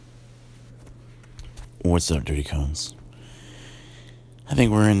What's up, Dirty Cones? I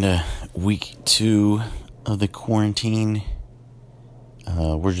think we're into week 2 of the quarantine.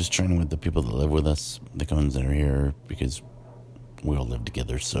 We're just training with the people that live with us, the Cones that are here, because we all live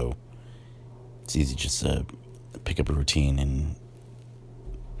together, so it's easy just to pick up a routine and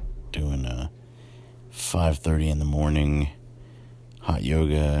doing 5:30 in the morning hot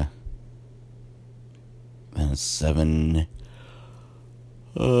yoga, then 7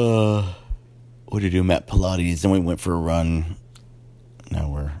 what did we do? Met Pilates, then we went for a run. Now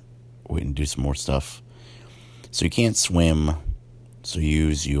we're waiting to do some more stuff. So you can't swim, so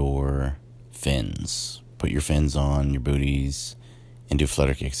use your fins. Put your fins on your booties and do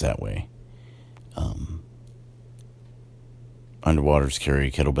flutter kicks that way. Underwaters,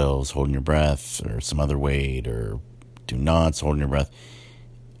 carry kettlebells, holding your breath, or some other weight, or do knots, holding your breath.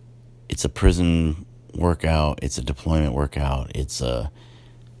 It's a prison workout. It's a deployment workout. It's a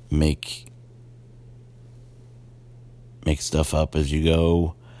make stuff up as you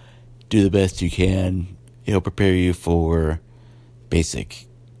go. Do the best you can. It'll prepare you for basic.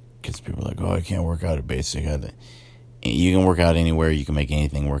 Because people are like, I can't work out at basic. You can work out anywhere. You can make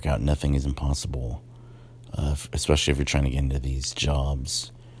anything work out. Nothing is impossible. Especially if you're trying to get into these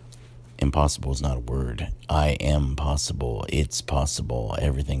jobs. Impossible is not a word. I am possible. It's possible.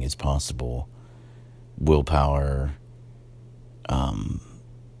 Everything is possible. Willpower.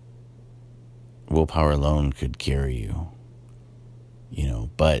 Willpower alone could carry you.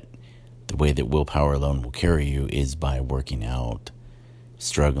 But the way that willpower alone will carry you is by working out,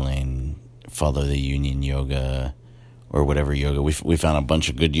 struggling, follow the Union yoga or whatever yoga. We found a bunch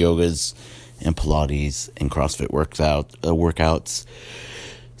of good yogas and Pilates and CrossFit workouts.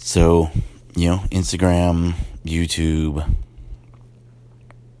 So, Instagram, YouTube,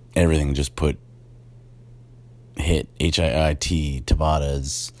 everything, just hit HIIT,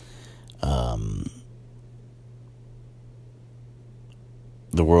 Tabatas,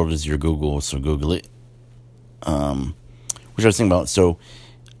 the world is your Google, so Google it. Which I was thinking about. So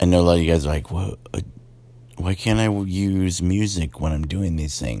I know a lot of you guys are like, why can't I use music when I'm doing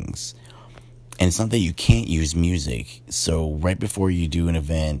these things? And it's not that you can't use music. So right before you do an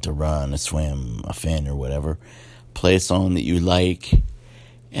event, a run, a swim, a fin, or whatever, play a song that you like,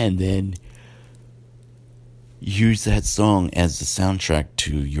 and then use that song as the soundtrack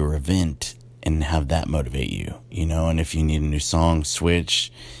to your event and have that motivate you, and if you need a new song,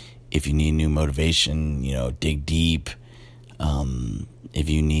 switch. If you need new motivation, dig deep. If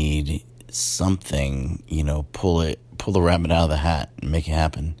you need something, pull the rabbit out of the hat and make it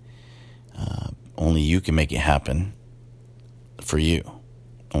happen. Only you can make it happen for you.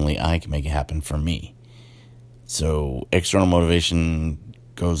 Only I can make it happen for me. So external motivation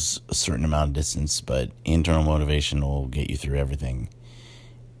goes a certain amount of distance, but internal motivation will get you through everything.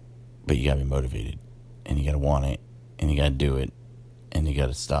 But you gotta be motivated, and you gotta want it, and you gotta do it, and you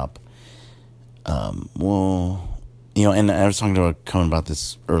gotta stop. And I was talking to a Cone about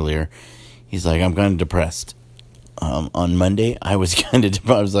this earlier. He's like, I'm kind of depressed. On Monday, I was kind of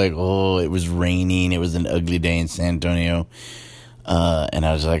depressed. I was like, it was raining. It was an ugly day in San Antonio. And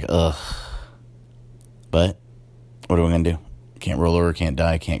I was like, ugh. But what are we gonna do? Can't roll over, can't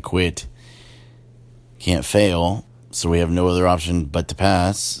die, can't quit, can't fail. So we have no other option but to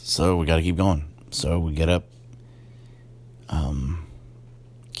pass. So we got to keep going. So we get up,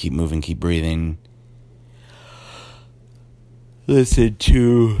 keep moving, keep breathing. Listen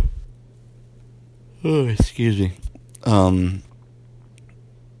to, excuse me, any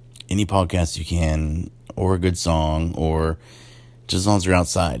podcast you can, or a good song, or just as long as you're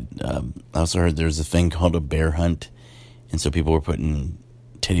outside. I also heard there's a thing called a bear hunt. And so people were putting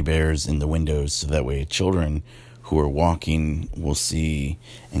teddy bears in the windows so that way children who are walking will see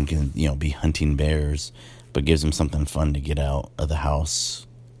and can, be hunting bears, but gives them something fun to get out of the house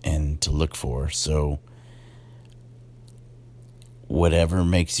and to look for. So whatever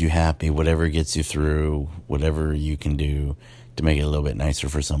makes you happy, whatever gets you through, whatever you can do to make it a little bit nicer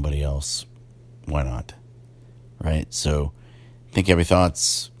for somebody else, why not? Right? So think happy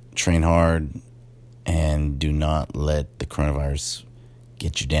thoughts, train hard, and do not let the coronavirus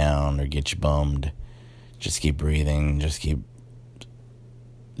get you down or get you bummed. Just keep breathing. Just keep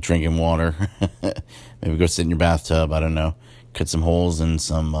drinking water. Maybe go sit in your bathtub. I don't know. Cut some holes in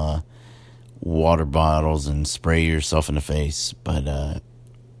some water bottles and spray yourself in the face. But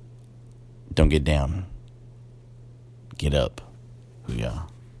don't get down. Get up. Hoo-yah.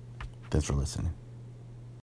 Thanks for listening.